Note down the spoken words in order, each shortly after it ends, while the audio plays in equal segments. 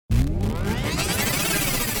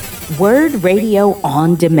Word Radio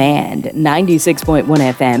on Demand, 96.1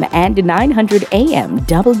 FM and 900 AM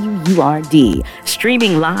WURD.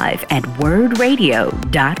 Streaming live at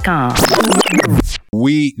wordradio.com.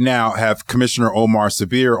 We now have Commissioner Omar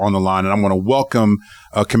Sabir on the line, and I'm going to welcome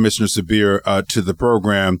Commissioner Sabir to the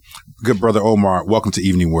program. Good brother Omar, welcome to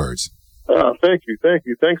Evening WURDs. Thank you.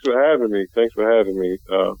 Thanks for having me.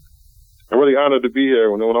 I'm really honored to be here.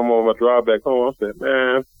 When I'm on my drive back home, I said,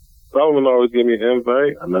 man, Solomon always give me an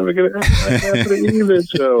invite. I never get an invite after the evening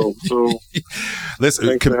show. So,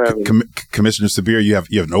 listen, Commissioner Sabir, you have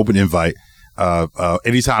an open invite.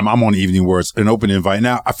 Anytime I'm on Evening WURDs, an open invite.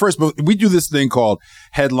 Now, we do this thing called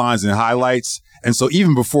headlines and highlights. And so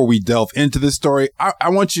even before we delve into this story, I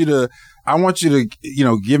want you to,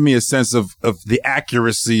 give me a sense of the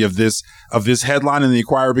accuracy of this headline in the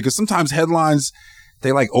Inquirer, because sometimes headlines,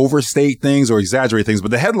 they like overstate things or exaggerate things. But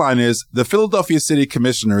the headline is, the Philadelphia City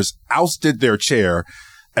Commissioners ousted their chair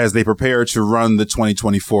as they prepare to run the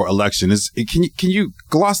 2024 election. Can you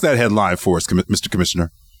gloss that headline for us, Mr. Commissioner?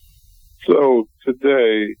 So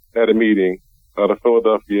today at a meeting, the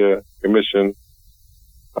Philadelphia Commission,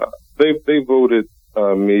 they voted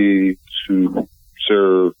me to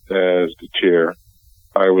serve as the chair.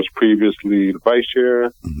 I was previously the vice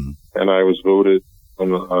chair, and I was voted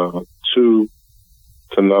on a 2-0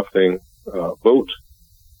 vote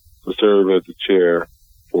to serve as the chair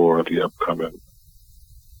for the upcoming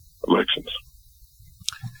elections.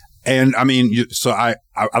 And I mean, I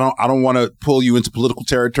don't want to pull you into political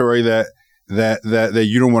territory that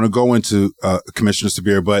you don't want to go into, Commissioner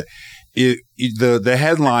Sabir, but the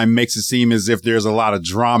headline makes it seem as if there's a lot of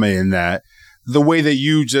drama in that. The way that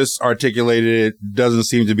you just articulated it doesn't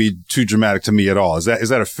seem to be too dramatic to me at all. Is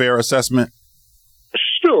that a fair assessment?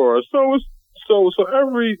 Sure. So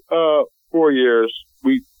every 4 years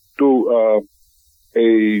we do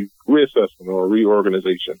a reassessment or a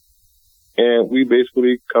reorganization. And we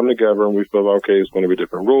basically come together and we feel, okay, it's going to be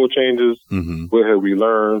different rule changes. What have we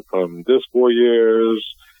learned from this 4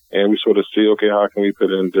 years? And we sort of see, okay, how can we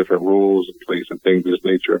put in different rules in place and things of this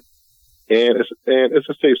nature? And it's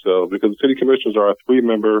a safe sell, because the city commissioners are a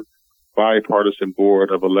 3-member bipartisan board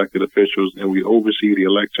of elected officials, and we oversee the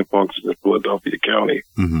election functions in Philadelphia County.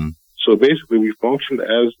 So basically we function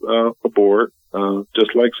as a board,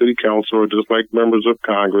 just like city council or just like members of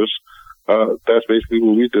Congress. That's basically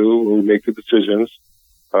what we do. We make the decisions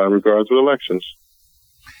in regards to elections.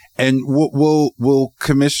 And will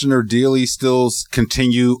Commissioner Dealey still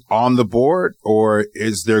continue on the board, or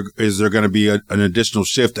is there going to be an additional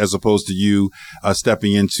shift as opposed to you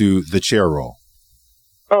stepping into the chair role?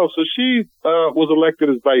 Oh, so she was elected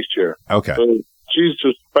as vice chair. Okay. So she's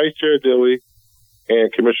just Vice Chair Dealey,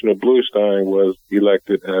 and Commissioner Bluestein was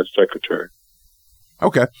elected as secretary.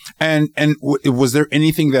 Okay. And was there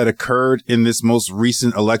anything that occurred in this most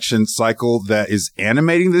recent election cycle that is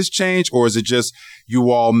animating this change, or is it just you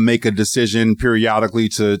all make a decision periodically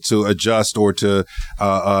to adjust or to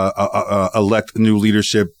elect new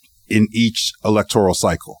leadership in each electoral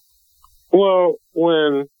cycle? Well,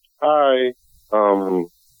 when I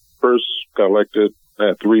first got elected, I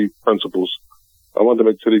had 3 principles. I wanted to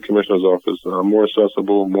make city commissioner's office more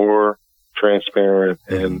accessible, more transparent,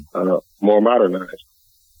 and more modernized.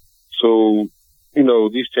 So,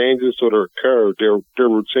 these changes sort of occur. They're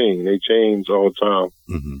routine. They change all the time.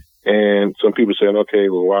 And some people saying, okay,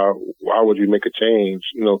 well, why would you make a change?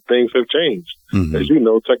 Things have changed. As you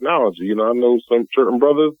know, technology. I know some certain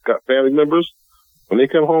brothers got family members. When they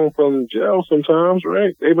come home from jail sometimes,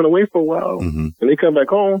 right? They've been away for a while. And they come back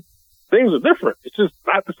home, things are different. It's just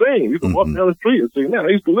not the same. You can walk down the street and say, man, I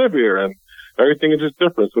used to live here. And everything is just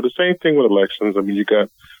different. So the same thing with elections. I mean, you got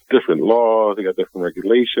different laws, you got different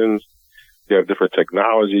regulations, you have different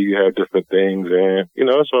technology, you have different things. And,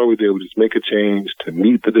 that's all we did. We just make a change to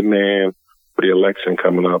meet the demand for the election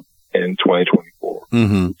coming up in 2024,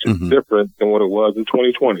 which is different than what it was in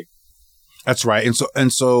 2020. That's right.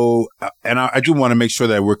 And I do want to make sure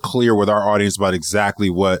that we're clear with our audience about exactly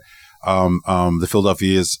what the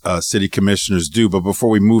Philadelphia city commissioners do. But before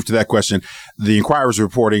we move to that question, the Inquirer is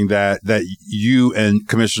reporting that you and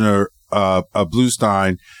Commissioner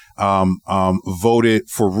Bluestein voted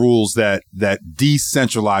for rules that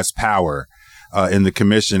decentralize power in the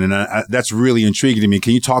commission. And that's really intriguing to me.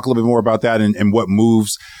 Can you talk a little bit more about that and what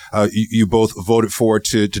moves you both voted for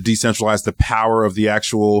to decentralize the power of the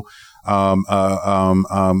actual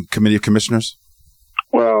committee of commissioners?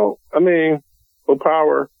 Well,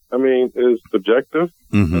 power, is subjective.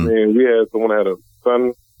 We had someone that had a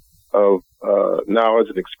ton of knowledge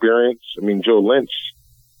and experience. Joe Lynch,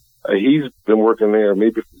 he's been working there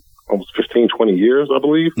maybe almost 15, 20 years, I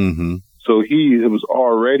believe. So it was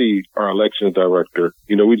already our elections director.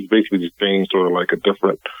 We just basically changed sort of like a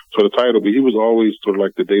different sort of title, but he was always sort of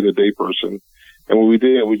like the day-to-day person. And what we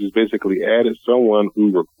did, we just basically added someone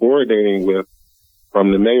who we're coordinating with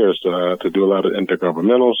from the mayor's side to do a lot of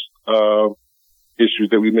intergovernmental issues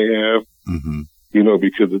that we may have. Mm-hmm.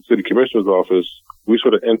 Because the city commissioner's office, we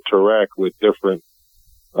sort of interact with different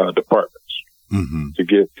departments to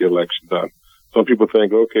get the election done. Some people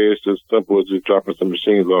think, okay, it's just simple as just dropping some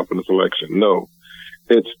machines off in this election. No,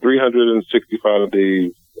 it's 365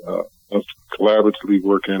 days of collaboratively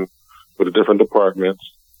working with the different departments,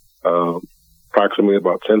 approximately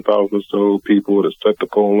about 10,000 or so people to set the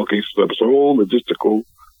polling locations up. It's a whole logistical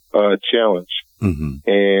challenge. Mm-hmm.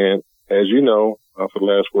 And as you know, for the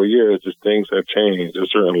last 4 years, just things have changed.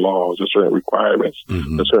 There's certain laws, there's certain requirements,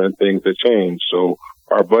 there's certain things that change. So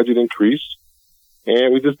our budget increased,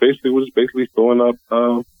 and we're just basically filling up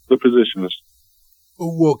the positions.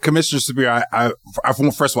 Well, Commissioner Sabir, I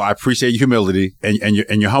first of all, I appreciate your humility and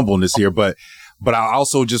your humbleness here, but I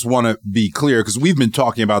also just want to be clear, because we've been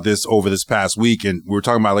talking about this over this past week, and we were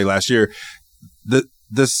talking about it late last year.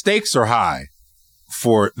 The stakes are high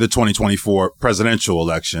for the 2024 presidential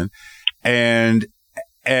election, and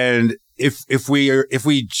if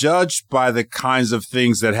we judge by the kinds of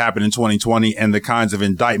things that happened in 2020 and the kinds of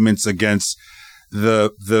indictments against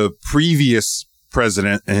the previous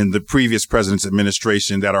president and the previous president's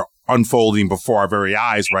administration that are unfolding before our very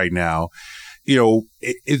eyes right now,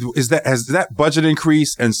 has that budget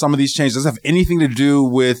increase and some of these changes, does it have anything to do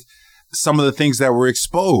with some of the things that were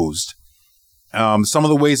exposed? Some of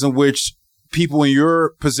the ways in which people in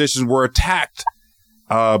your positions were attacked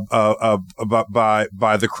by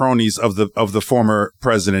the cronies of the former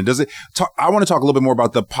president. I want to talk a little bit more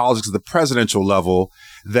about the politics of the presidential level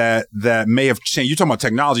that may have changed. You're talking about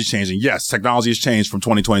technology changing. Yes, technology has changed from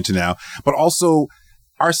 2020 to now, but also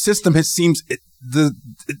our system the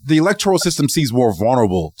electoral system seems more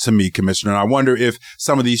vulnerable to me, Commissioner. And I wonder if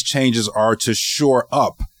some of these changes are to shore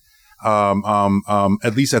up,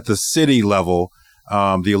 at least at the city level,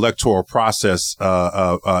 the electoral process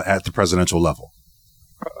at the presidential level.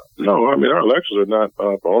 No, I mean, our elections are not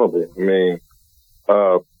vulnerable. I mean,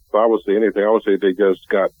 if I would say anything, I would say they just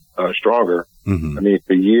got stronger. Mm-hmm. I mean,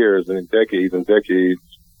 for years and decades,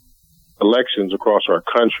 elections across our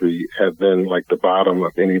country have been like the bottom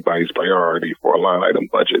of anybody's priority for a line item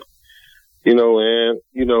budget. We had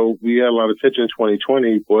a lot of attention in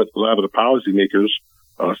 2020, but a lot of the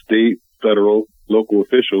policymakers, state, federal, local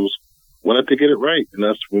officials wanted to get it right. And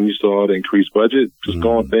that's when you saw the increased budget, just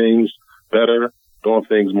doing things better, doing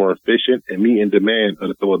things more efficient, and meeting demand of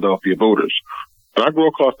the Philadelphia voters. When I go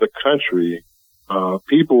across the country,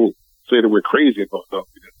 people say that we're crazy in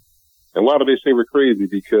Philadelphia. And why do they say we're crazy?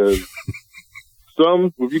 Because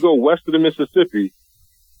if you go west of the Mississippi,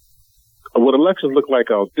 what elections look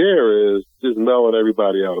like out there is just mailing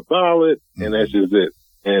everybody out a ballot, and that's just it.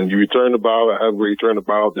 And you return the ballot, however you return the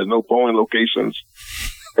ballot, there's no polling locations.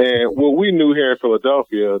 And what we knew here in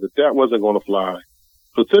Philadelphia, that wasn't going to fly.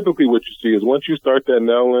 So typically what you see is once you start that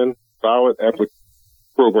mail-in ballot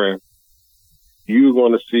program, you're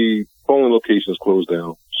going to see polling locations close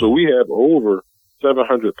down. So we have over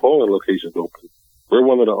 700 polling locations open. We're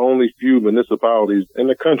one of the only few municipalities in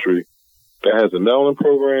the country that has a mail-in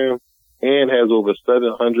program and has over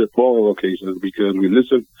 700 polling locations because we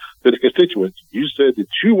listen to the constituents. You said that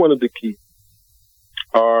you wanted to keep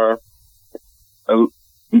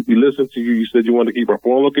we listened to you. You said you wanted to keep our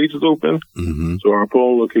polling locations open. Mm-hmm. So our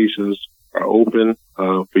polling locations are open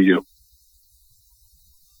for you.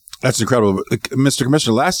 That's incredible. Mr.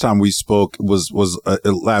 Commissioner, last time we spoke was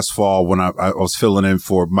last fall when I was filling in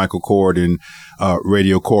for Michael Cord in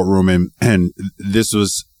Radio Courtroom. And this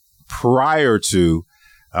was prior to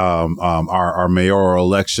our mayoral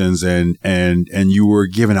elections. And you were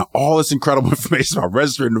giving out all this incredible information about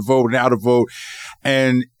registering to vote and how to vote.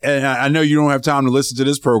 And I know you don't have time to listen to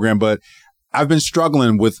this program, but I've been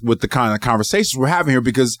struggling with the kind of conversations we're having here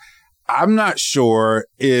because I'm not sure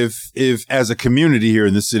if as a community here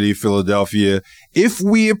in the city of Philadelphia, if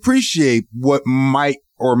we appreciate what might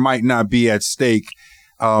or might not be at stake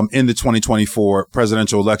in the 2024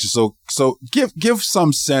 presidential election. So give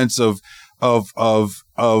some sense of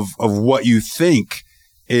what you think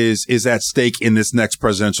is at stake in this next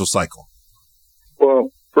presidential cycle.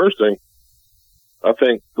 Well, first thing, I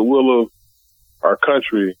think the will of our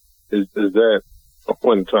country is at a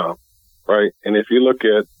point in time, right? And if you look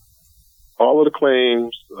at all of the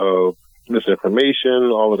claims of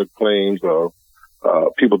misinformation, all of the claims of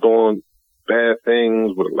people doing bad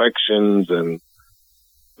things with elections and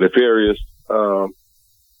nefarious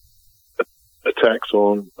attacks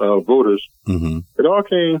on voters, it all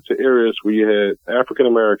came to areas where you had African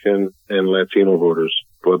American and Latino voters.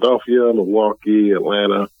 Philadelphia, Milwaukee,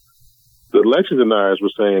 Atlanta. The election deniers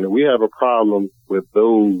were saying that we have a problem with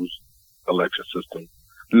those election systems,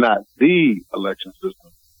 not the election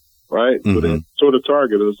system, right? So they sort of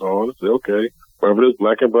target us on and say, okay, wherever there's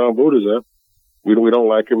black and brown voters at, we don't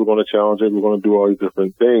like it. We're going to challenge it. We're going to do all these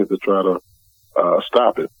different things to try to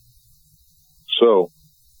stop it. So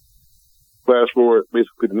fast forward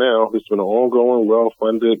basically to now, it's been an ongoing,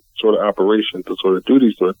 well-funded sort of operation to sort of do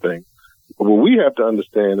these sort of things. But what we have to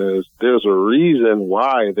understand is there's a reason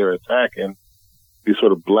why they're attacking these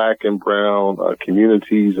sort of black and brown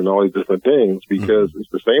communities and all these different things, because it's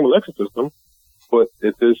the same election system, but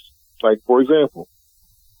it is like, for example,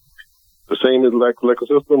 the same election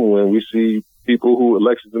system when we see people who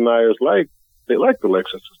election deniers they like the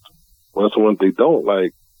election system. When someone they don't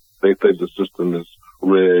like, they think the system is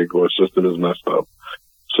rigged or the system is messed up.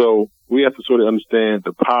 So we have to sort of understand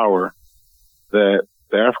the power that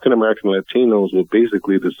the African American Latinos will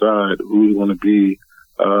basically decide who's going to be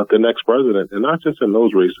the next president, and not just in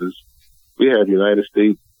those races. We have United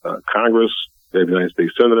States Congress, we have United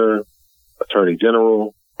States Senator, Attorney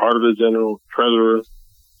General, Auditor General, Treasurer,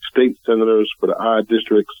 state senators for the odd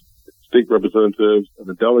districts, state representatives, and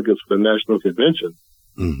the delegates for the National Convention.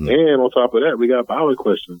 And on top of that, we got ballot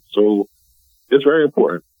questions. So it's very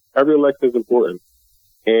important. Every election is important.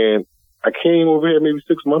 And I came over here maybe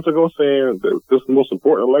 6 months ago saying that this is the most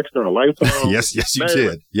important election in our lifetime. Yes, you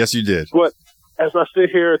did. Yes, you did. But as I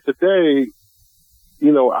sit here today,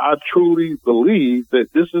 I truly believe that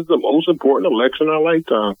this is the most important election in our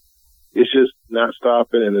lifetime. It's just not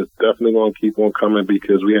stopping, and it's definitely going to keep on coming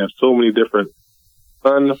because we have so many different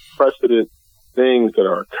unprecedented things that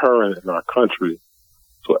are occurring in our country.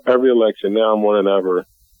 So every election now more than ever,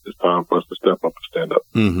 it's time for us to step up and stand up.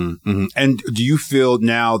 And do you feel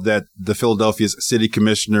now that the Philadelphia City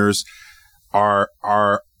Commissioners are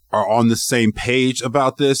on the same page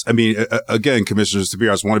about this? I mean, again, Commissioner Sabir,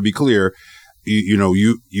 I just want to be clear.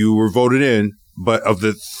 You were voted in, but of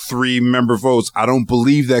the 3-member votes, I don't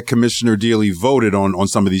believe that Commissioner Dealey voted on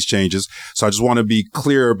some of these changes. So I just want to be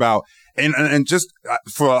clear about. And just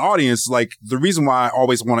for the audience, like the reason why I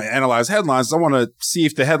always want to analyze headlines is I want to see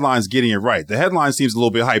if the headline's getting it right. The headline seems a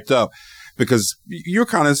little bit hyped up because you're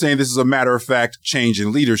kind of saying this is a matter of fact change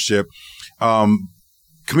in leadership.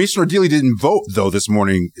 Commissioner Dealey didn't vote though this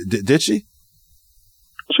morning, did she?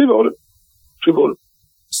 She voted.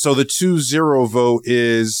 So the 2-0 vote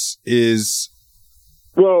is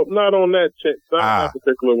well, not on that that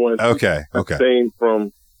particular one. Okay. Abstained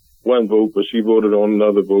from one vote, but she voted on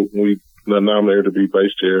another vote when we nominated her to be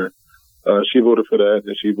vice chair. She voted for that,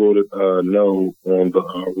 and she voted no on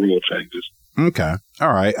the rule changes. Okay,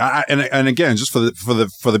 all right. And again, just for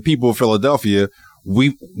the people of Philadelphia,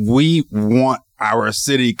 we want our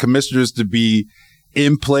city commissioners to be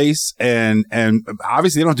in place, and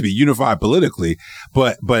obviously they don't have to be unified politically,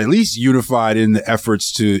 but at least unified in the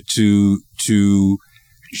efforts to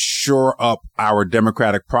shore up our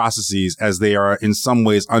democratic processes as they are in some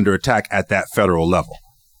ways under attack at that federal level.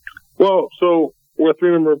 Well, so we're a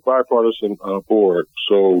 3-member bipartisan board.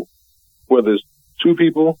 So whether it's 2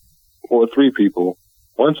 people or 3 people,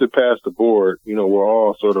 once it passed the board, we're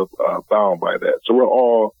all sort of bound by that. So we're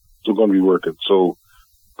all still going to be working. So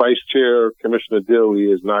Vice Chair Commissioner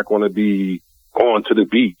Dealey is not going to be going to the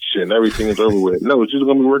beach and everything is over with. No, she's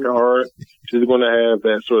going to be working hard. She's going to have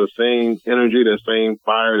that sort of same energy, that same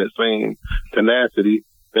fire, that same tenacity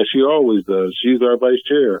that she always does. She's our vice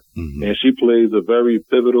chair, and she plays a very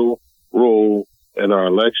pivotal role in our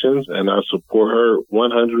elections, and I support her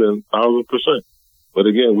 100,000%. But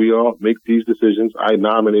again, we all make these decisions. I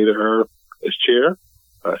nominated her as chair.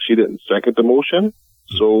 She didn't second the motion,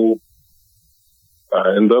 so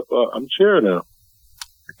I end up I'm chair now.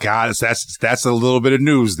 God, that's a little bit of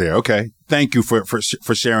news there. Okay, thank you for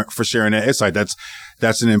sharing that insight.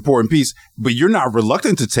 That's an important piece. But you're not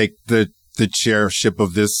reluctant to take the chairship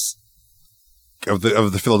of this of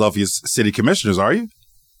the Philadelphia City Commissioners, are you?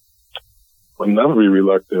 I'll never be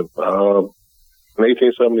reluctant. In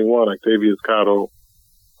 1871, Octavius Cotto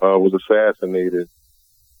was assassinated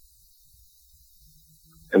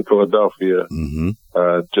in Philadelphia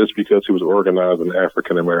just because he was organizing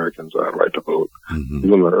African Americans' right to vote. He was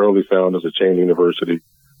one of the early founders of Cheyney University.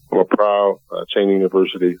 I'm a proud Cheyney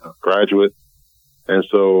University graduate. And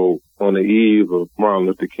so on the eve of Martin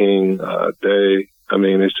Luther King Day, I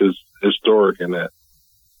mean, it's just historic in that.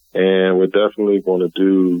 And we're definitely going to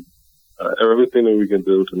do everything that we can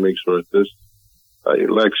do to make sure that this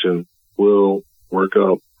election will work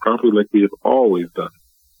out properly like we have always done.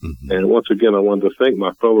 Mm-hmm. And once again, I wanted to thank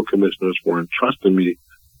my fellow commissioners for entrusting me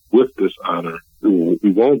with this honor. We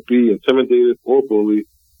won't be intimidated or bullied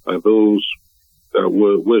by those that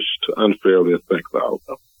would wish to unfairly affect the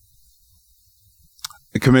outcome.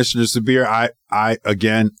 Commissioner Sabir, I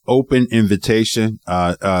again, open invitation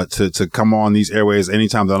to come on these airways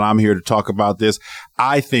anytime that I'm here to talk about this.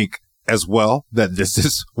 I think as well that this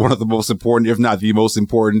is one of the most important, if not the most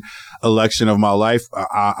important election of my life.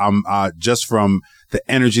 I'm just from the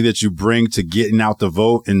energy that you bring to getting out the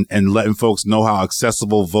vote and letting folks know how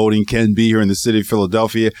accessible voting can be here in the city of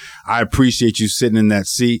Philadelphia. I appreciate you sitting in that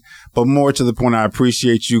seat, but more to the point, I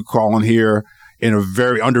appreciate you calling here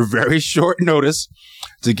under very short notice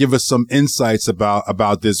to give us some insights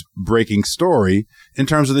about this breaking story in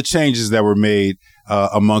terms of the changes that were made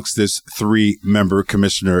amongst this 3-member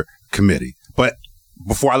commissioner committee. But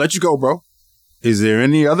before I let you go, bro, is there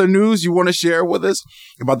any other news you want to share with us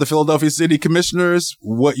about the Philadelphia City Commissioners,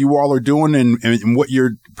 what you all are doing and what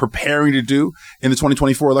you're preparing to do in the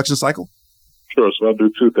 2024 election cycle? Sure. So I'll do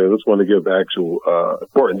 2 things. I just want to give actual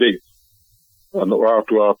important dates. I know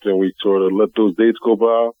too often we sort of let those dates go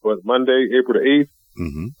by, but Monday, April the 8th,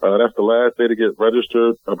 that's the last day to get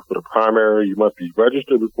registered for the primary. You must be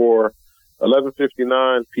registered before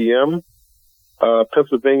 11:59 p.m.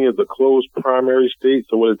 Pennsylvania is a closed primary state.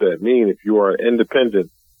 So what does that mean? If you are independent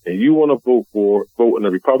and you want to vote in a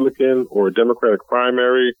Republican or a Democratic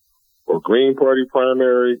primary or Green Party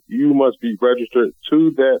primary, you must be registered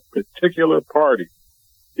to that particular party.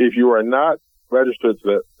 If you are not registered to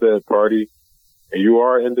that said party and you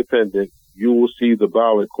are independent, you will see the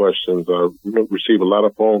ballot questions. We receive a lot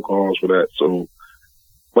of phone calls for that. So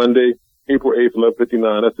Monday, April 8th,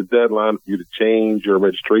 11:59, that's the deadline for you to change your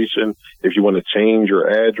registration. If you want to change your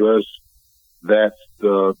address, that's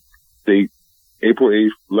the date, April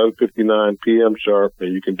 8th, 11:59 p.m. sharp,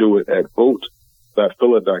 and you can do it at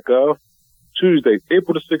vote.phila.gov. Tuesday,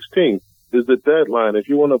 April the 16th is the deadline if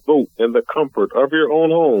you want to vote in the comfort of your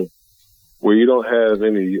own home, where you don't have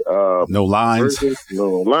any no lines,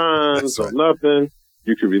 or nothing.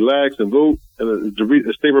 You can relax and vote. And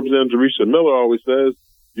the State Representative Teresa Miller always says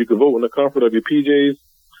you can vote in the comfort of your PJs.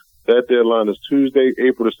 That deadline is Tuesday,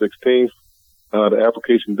 April the 16th. The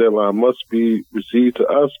application deadline must be received to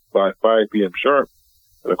us by 5 p.m. sharp.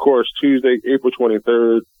 And of course, Tuesday, April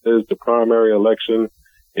 23rd is the primary election.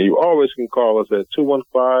 And you always can call us at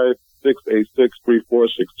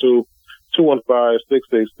 215-686-3462.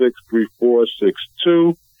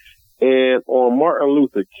 215-686-3462. And on Martin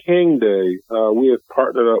Luther King Day, we have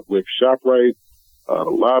partnered up with ShopRite,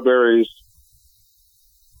 libraries,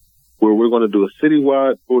 where we're going to do a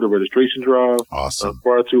citywide voter registration drive. Awesome.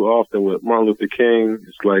 Far too often with Martin Luther King,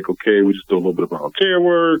 it's like, okay, we just do a little bit of volunteer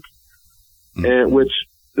work, and which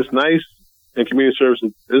is nice, and community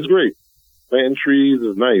services is great. Planting trees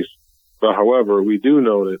is nice. But however, we do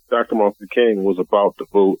know that Dr. Martin Luther King was about to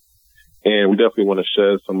vote, and we definitely want to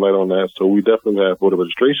shed some light on that. So we definitely have voter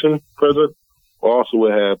registration present. We also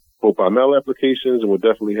will have vote by mail applications, and we'll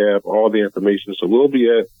definitely have all the information. So we'll be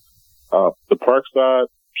at the Parkside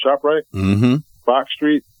ShopRite, Fox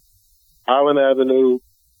Street, Island Avenue,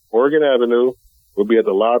 Oregon Avenue. We'll be at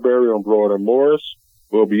the library on Broad and Morris.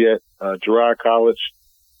 We'll be at Girard College,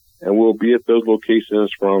 and we'll be at those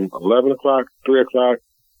locations from 11 o'clock, 3 o'clock.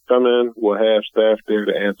 Come in. We'll have staff there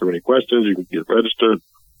to answer any questions. You can get registered,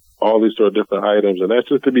 all these sort of different items. And that's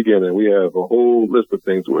just the beginning. We have a whole list of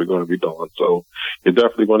things that we're going to be doing. So you're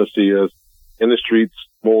definitely going to see us in the streets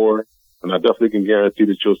more. And I definitely can guarantee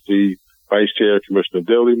that you'll see Vice Chair Commissioner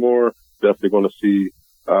Daly more. Definitely going to see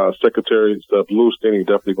Secretary Bluestein. You're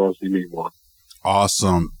definitely going to see me more.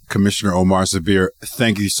 Awesome. Commissioner Omar Sabir,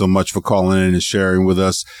 thank you so much for calling in and sharing with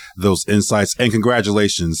us those insights. And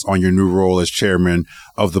congratulations on your new role as chairman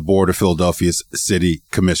of the Board of Philadelphia's City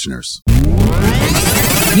Commissioners.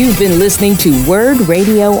 You've been listening to Word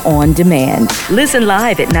Radio on Demand. Listen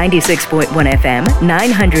live at 96.1 FM,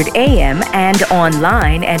 900 AM, and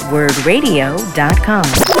online at wordradio.com.